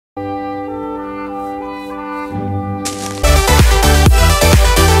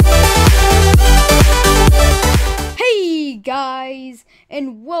guys,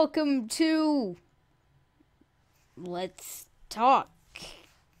 and welcome to Let's Talk.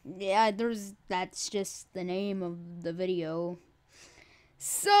 Yeah, that's just the name of the video.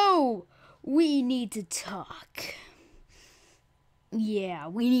 So, we need to talk. Yeah,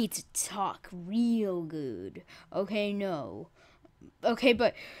 we need to talk real good. Okay,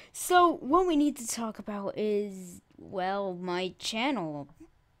 but so what we need to talk about is, well, my channel.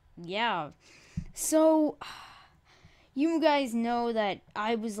 Yeah. So, you guys know that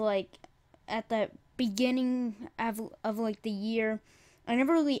I was like at the beginning of like the year, I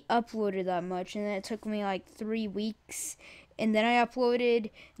never really uploaded that much, and then it took me like 3 weeks, and then I uploaded,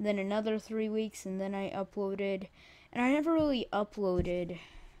 and then another 3 weeks, and then I uploaded, and I never really uploaded.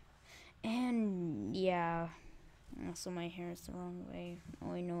 And yeah, also my hair is the wrong way.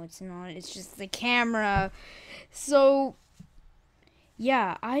 Oh, I know it's not. It's just the camera. So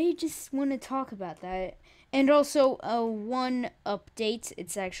yeah, I just want to talk about that. And also, one update.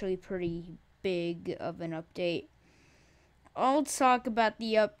 It's actually pretty big of an update. I'll talk about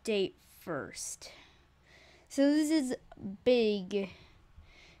the update first. So this is big.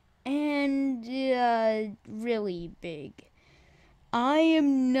 And, really big. I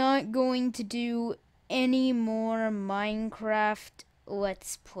am not going to do any more Minecraft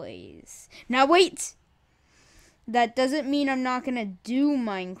Let's Plays. Now wait! That doesn't mean I'm not gonna do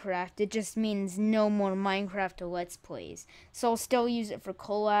Minecraft. It just means no more Minecraft Let's Plays. So I'll still use it for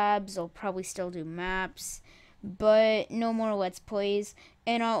collabs. I'll probably still do maps. But no more Let's Plays.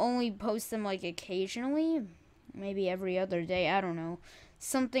 And I'll only post them like occasionally. Maybe every other day. I don't know.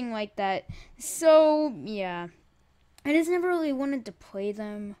 Something like that. So, yeah. I just never really wanted to play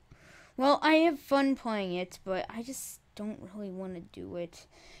them. Well, I have fun playing it, but I just don't really want to do it.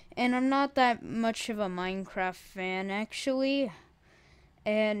 And I'm not that much of a Minecraft fan, actually.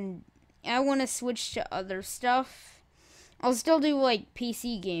 And I want to switch to other stuff. I'll still do, like,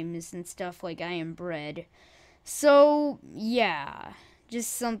 PC games and stuff like I Am Bread. So, yeah.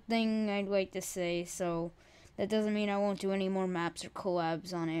 Just something I'd like to say. So, that doesn't mean I won't do any more maps or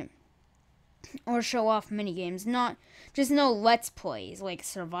collabs on it. Or show off minigames. Just no Let's Plays, like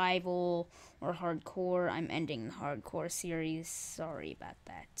survival or hardcore. I'm ending the hardcore series. Sorry about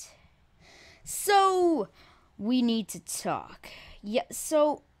that. So, we need to talk. Yeah,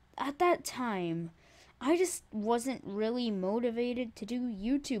 so, at that time, I just wasn't really motivated to do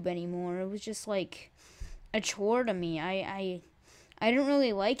YouTube anymore. It was just like a chore to me. I didn't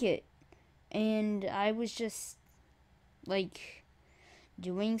really like it. And I was just like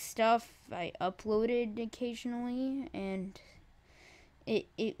doing stuff. I uploaded occasionally, and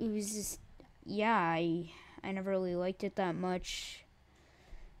it was just, yeah, I never really liked it that much.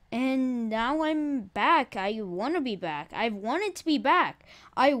 And now I'm back. I want to be back. I've wanted to be back.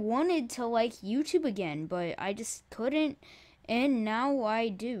 I wanted to like YouTube again, but I just couldn't, and now I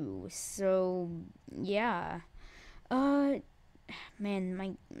do. So, yeah.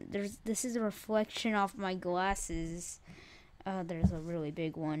 Man, this is a reflection off my glasses. There's a really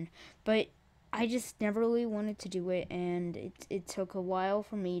big one, but I just never really wanted to do it, and it took a while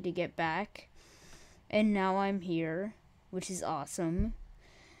for me to get back, and now I'm here, which is awesome.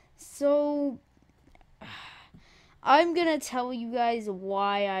 So, I'm gonna tell you guys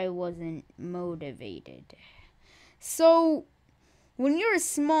why I wasn't motivated. So, when you're a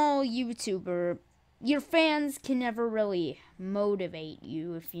small YouTuber, your fans can never really motivate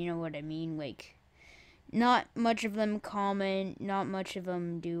you, if you know what I mean. Like, not much of them comment, not much of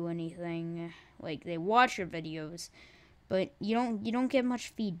them do anything. Like, they watch your videos, but you don't get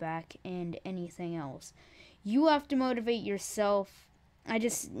much feedback and anything else. You have to motivate yourself. I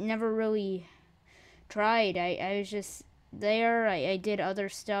just never really tried. I was just there. I did other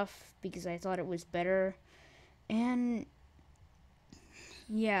stuff because I thought it was better. And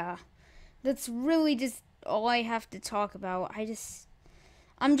yeah, that's really just all I have to talk about.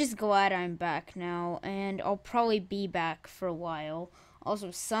 I'm just glad I'm back now, and I'll probably be back for a while. Also,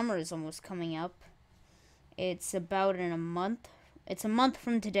 summer is almost coming up. It's about in a month. It's a month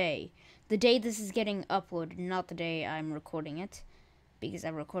from today. The day this is getting uploaded, not the day I'm recording it, because I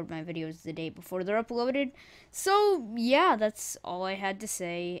record my videos the day before they're uploaded. So, yeah, that's all I had to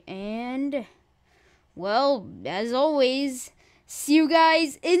say, and, well, as always, see you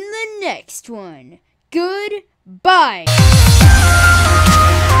guys in the next one. Goodbye!